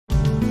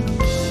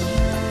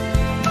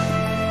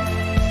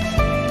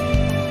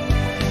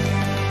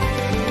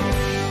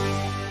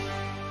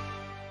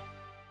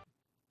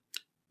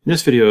In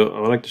this video, I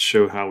would like to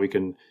show how we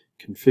can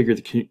configure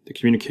the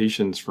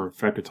communications from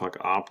FactoryTalk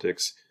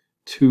Optix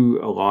to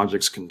a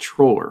Logix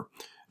controller.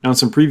 Now, in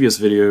some previous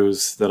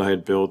videos that I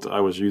had built, I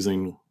was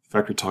using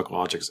FactoryTalk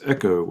Optix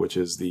Echo, which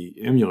is the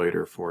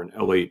emulator for an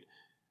L8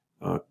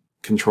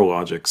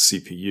 ControlLogix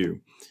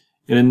CPU.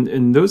 And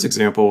in those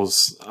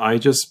examples,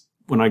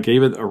 when I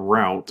gave it a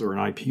route or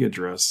an IP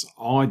address,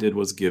 all I did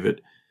was give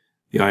it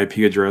the IP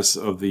address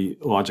of the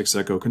Logix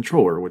Echo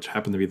controller, which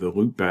happened to be the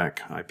loopback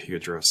IP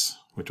address,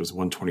 which was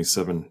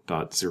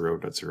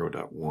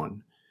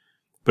 127.0.0.1.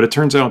 But it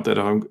turns out that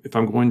if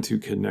I'm going to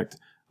connect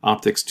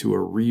optics to a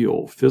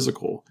real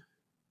physical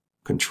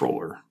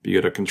controller, be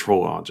it a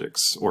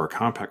ControlLogix or a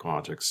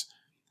CompactLogix,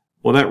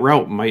 well, that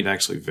route might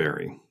actually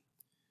vary.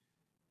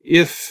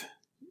 If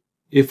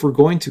we're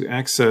going to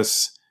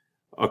access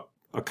a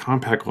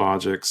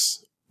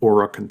CompactLogix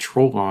or a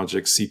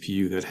ControlLogix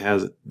CPU that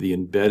has the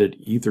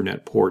embedded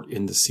Ethernet port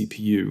in the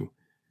CPU,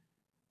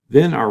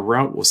 then our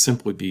route will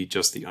simply be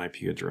just the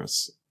IP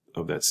address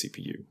of that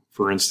CPU.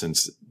 For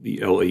instance, the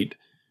L8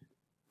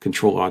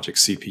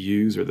 ControlLogix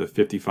CPUs or the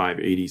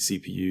 5580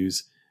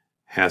 CPUs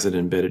has an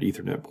embedded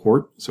Ethernet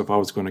port. So if I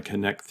was going to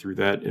connect through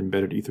that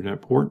embedded Ethernet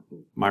port,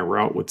 my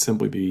route would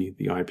simply be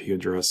the IP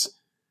address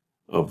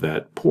of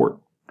that port.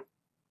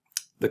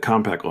 The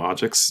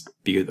CompactLogix,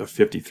 be it a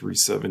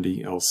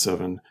 5370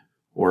 L7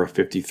 or a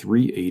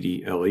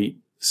 5380 L8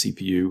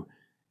 CPU,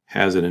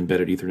 has an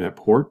embedded Ethernet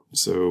port,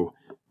 so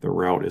the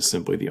route is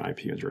simply the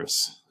IP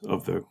address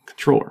of the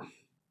controller.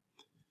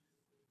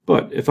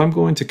 But if I'm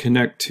going to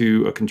connect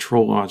to a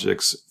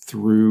ControlLogix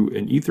through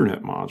an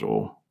Ethernet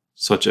module,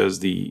 such as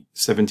the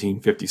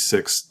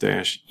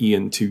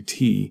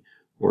 1756-EN2T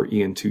or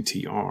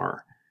EN2TR,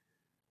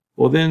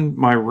 well, then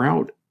my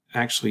route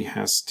actually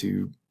has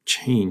to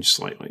change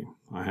slightly.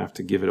 I have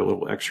to give it a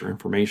little extra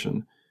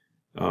information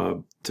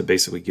to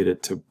basically get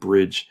it to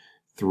bridge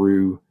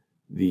through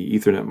the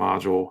Ethernet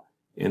module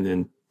and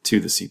then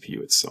to the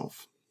CPU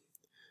itself.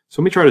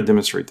 So let me try to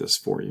demonstrate this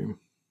for you.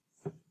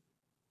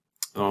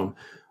 So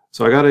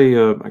I got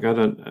a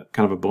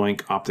kind of a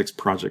blank optics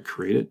project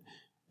created,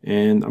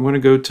 and I'm going to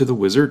go to the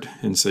wizard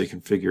and say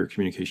configure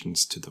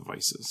communications to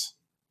devices.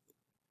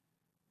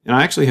 And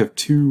I actually have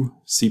two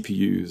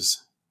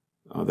CPUs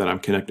that I'm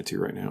connected to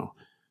right now.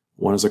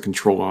 One is a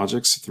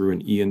ControlLogix through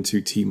an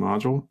EN2T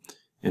module,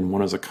 and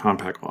one is a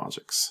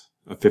CompactLogix,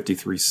 a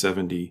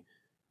 5370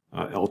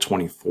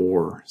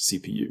 L24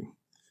 CPU.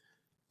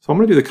 So I'm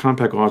going to do the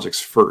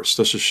CompactLogix first.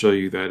 Let's just show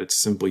you that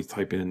it's simply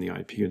typing in the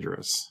IP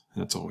address.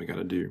 That's all we got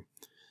to do.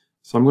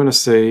 So I'm going to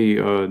say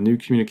new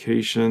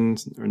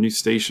communications or new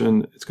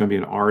station. It's going to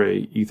be an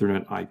RA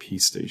EtherNet IP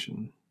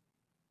station.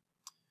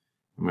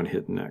 I'm going to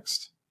hit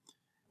next.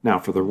 Now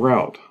for the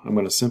route, I'm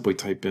going to simply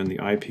type in the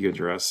IP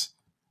address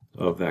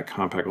of that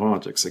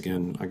CompactLogix.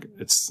 Again,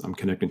 I'm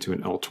connecting to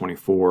an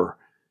L24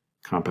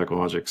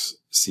 CompactLogix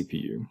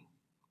CPU.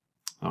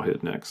 I'll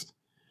hit next.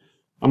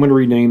 I'm going to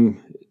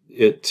rename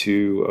it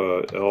to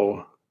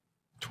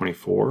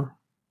L24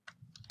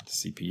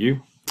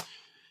 CPU,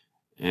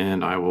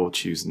 and I will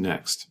choose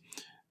next.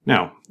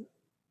 Now,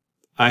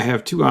 I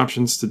have two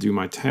options to do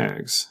my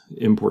tags,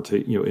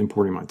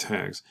 importing my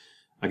tags.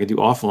 I can do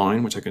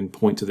offline, which I can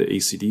point to the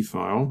ACD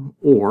file,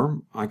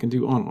 or I can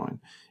do online.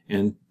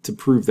 And to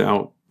prove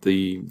that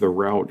the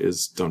route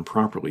is done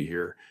properly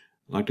here,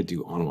 I like to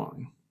do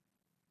online.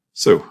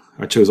 So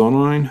I chose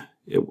online.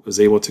 It was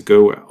able to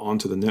go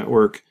onto the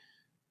network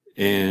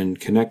and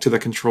connect to the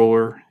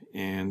controller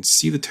and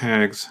see the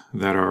tags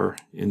that are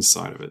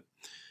inside of it.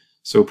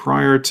 So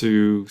prior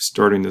to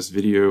starting this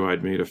video,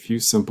 I'd made a few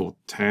simple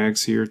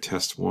tags here,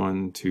 test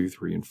 1, 2,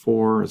 3, and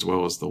 4, as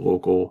well as the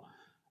local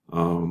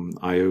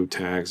IO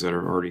tags that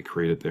are already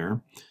created there.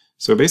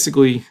 So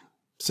basically,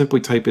 simply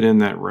typing in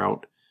that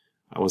route,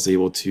 I was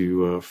able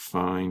to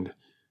find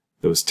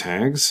those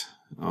tags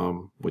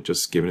with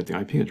just giving it the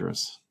IP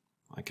address.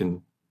 I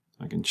can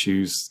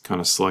choose,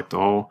 kind of select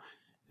all,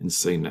 and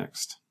say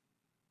next.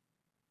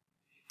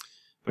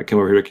 If I come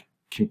over here to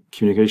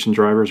communication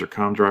drivers or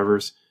COM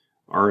drivers,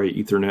 RA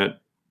EtherNet,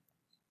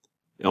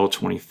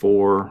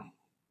 L24,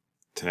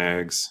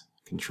 tags,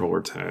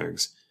 controller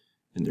tags,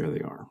 and there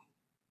they are.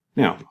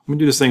 Now, I'm going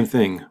to do the same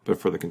thing, but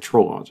for the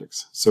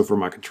ControlLogix. So for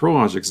my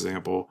ControlLogix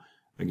example,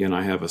 again,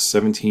 I have a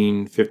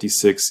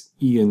 1756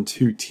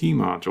 EN2T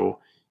module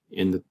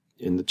in the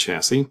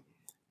chassis,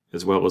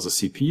 as well as a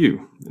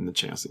CPU in the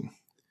chassis.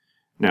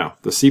 Now,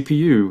 the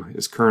CPU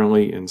is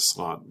currently in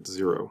slot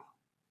 0,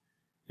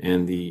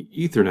 and the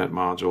Ethernet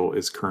module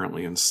is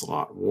currently in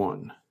slot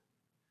 1.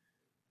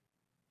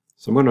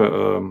 So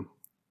I'm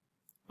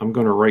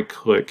going to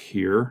right-click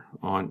here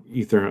on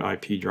Ethernet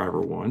IP driver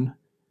 1,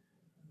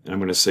 and I'm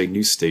going to say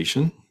new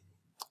station.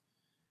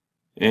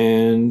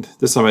 And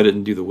this time I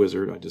didn't do the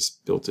wizard, I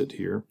just built it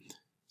here.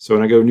 So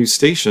when I go new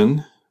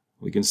station,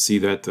 we can see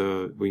that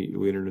we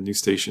entered a new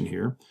station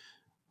here.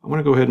 I'm going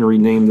to go ahead and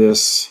rename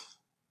this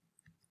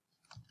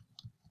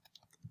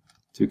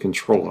to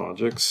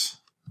ControlLogix,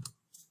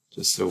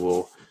 just so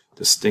we'll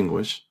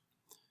distinguish.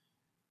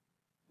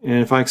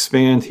 And if I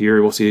expand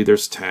here, we'll see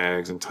there's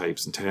tags and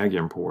types and tag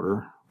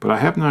importer, but I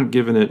have not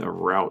given it a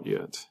route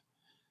yet.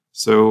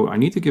 So I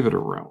need to give it a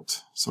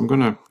route. So I'm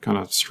going to kind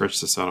of stretch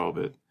this out a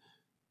little bit.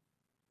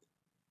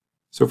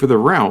 So for the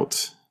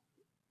route,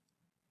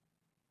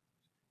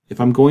 if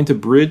I'm going to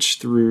bridge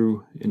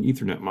through an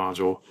Ethernet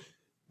module,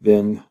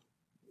 then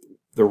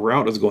the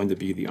route is going to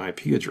be the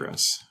IP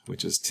address,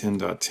 which is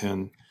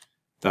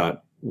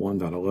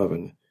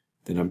 10.10.1.11,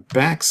 then a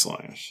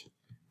backslash,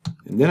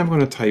 and then I'm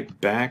going to type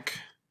backplane,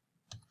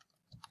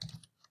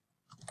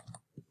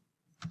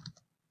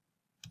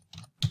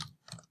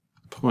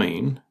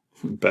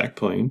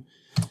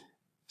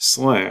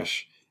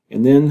 slash,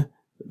 and then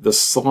the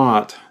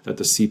slot that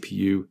the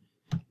CPU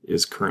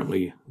is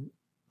currently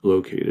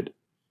located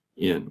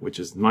in, which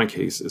is, in my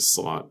case, is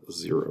slot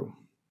 0.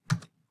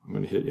 I'm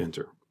going to hit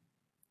enter.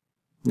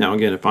 Now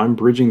again, if I'm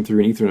bridging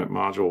through an Ethernet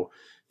module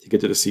to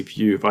get to the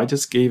CPU, if I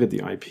just gave it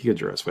the IP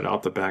address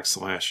without the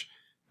backslash,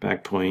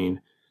 backplane,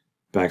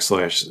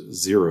 backslash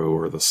 0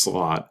 or the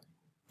slot,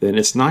 then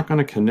it's not going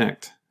to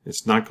connect.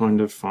 It's not going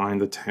to find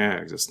the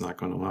tags. It's not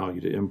going to allow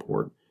you to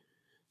import.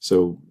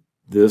 So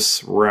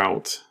this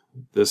route,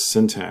 this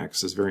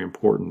syntax is very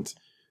important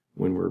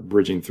when we're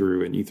bridging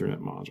through an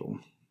Ethernet module.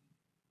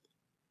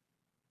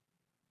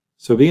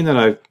 So being that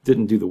I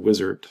didn't do the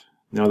wizard,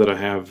 now that I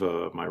have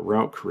my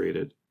route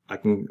created, I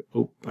can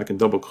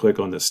double click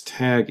on this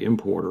tag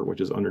importer,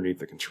 which is underneath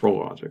the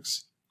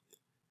ControlLogix.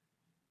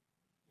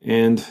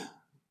 And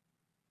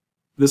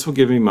this will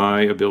give me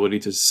my ability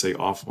to say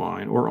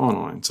offline or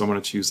online. So I'm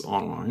going to choose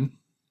online.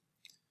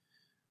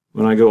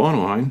 When I go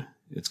online,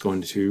 it's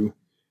going to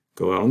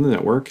go out on the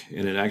network,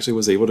 and it actually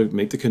was able to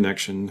make the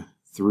connection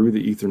through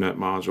the Ethernet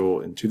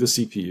module and to the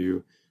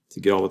CPU to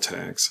get all the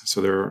tags.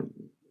 So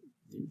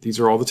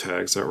these are all the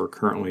tags that were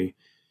currently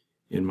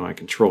in my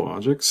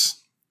ControlLogix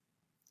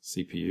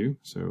CPU,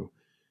 so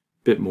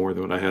a bit more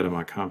than what I had in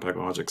my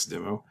CompactLogix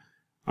demo.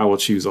 I will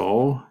choose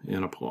all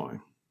and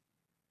apply.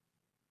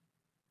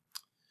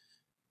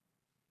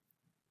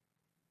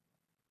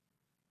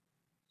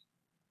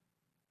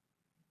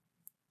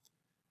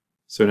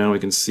 So now we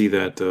can see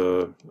that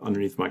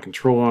underneath my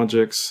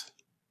ControlLogix,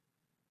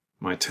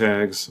 my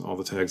tags, all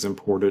the tags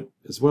imported,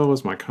 as well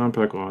as my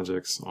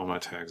CompactLogix, all my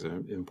tags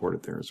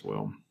imported there as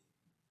well.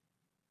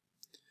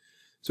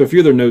 So a few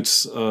other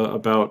notes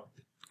about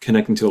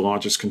connecting to a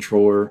Logix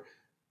controller.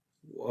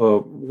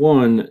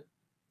 One,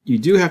 you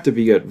do have to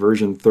be at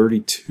version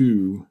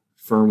 32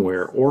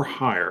 firmware or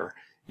higher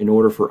in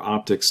order for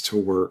Optix to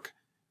work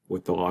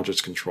with the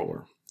Logix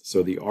controller.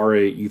 So the RA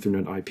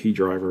EtherNet IP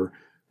driver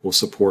will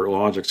support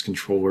Logix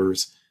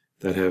controllers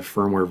that have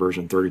firmware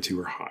version 32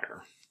 or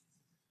higher.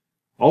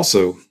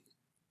 Also,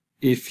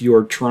 if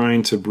you're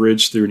trying to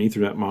bridge through an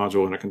Ethernet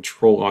module in a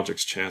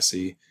ControlLogix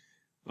chassis,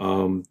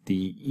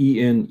 the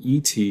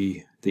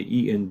ENET, the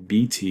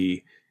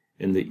ENBT,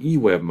 and the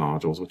eWeb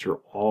modules, which are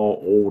all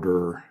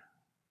older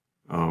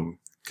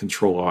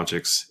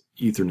ControlLogix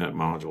Ethernet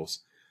modules,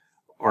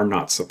 are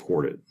not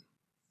supported.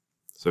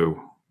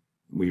 So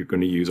we're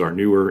going to use our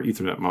newer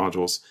Ethernet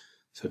modules,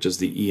 such as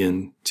the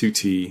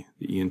EN2T,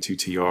 the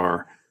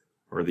EN2TR,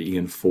 or the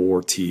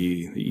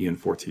EN4T, the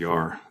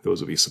EN4TR.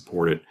 Those will be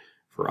supported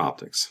for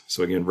Optix.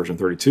 So again, version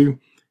 32,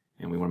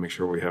 and we want to make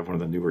sure we have one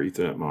of the newer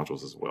Ethernet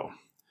modules as well.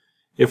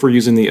 If we're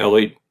using the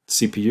L8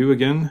 CPU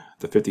again,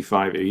 the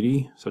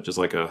 5580, such as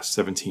like a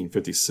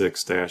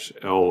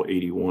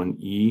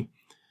 1756-L81E,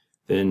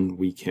 then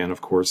we can,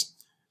 of course,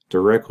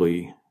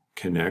 directly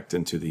connect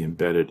into the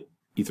embedded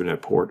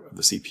Ethernet port of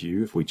the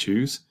CPU if we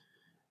choose.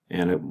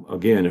 And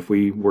again, if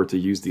we were to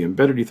use the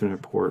embedded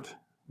Ethernet port,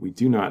 we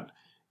do not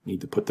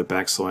need to put the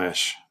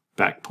backslash,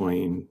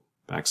 backplane,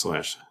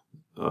 backslash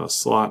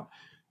slot.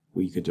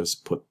 We could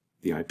just put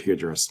the IP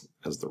address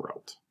as the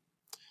route.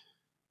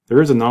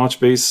 There is a knowledge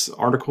base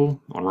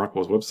article on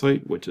Rockwell's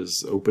website, which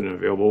is open and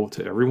available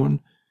to everyone.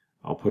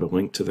 I'll put a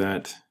link to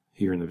that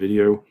here in the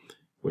video,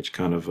 which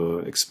kind of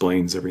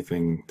explains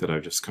everything that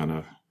I've just kind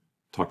of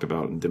talked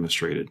about and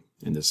demonstrated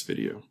in this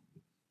video.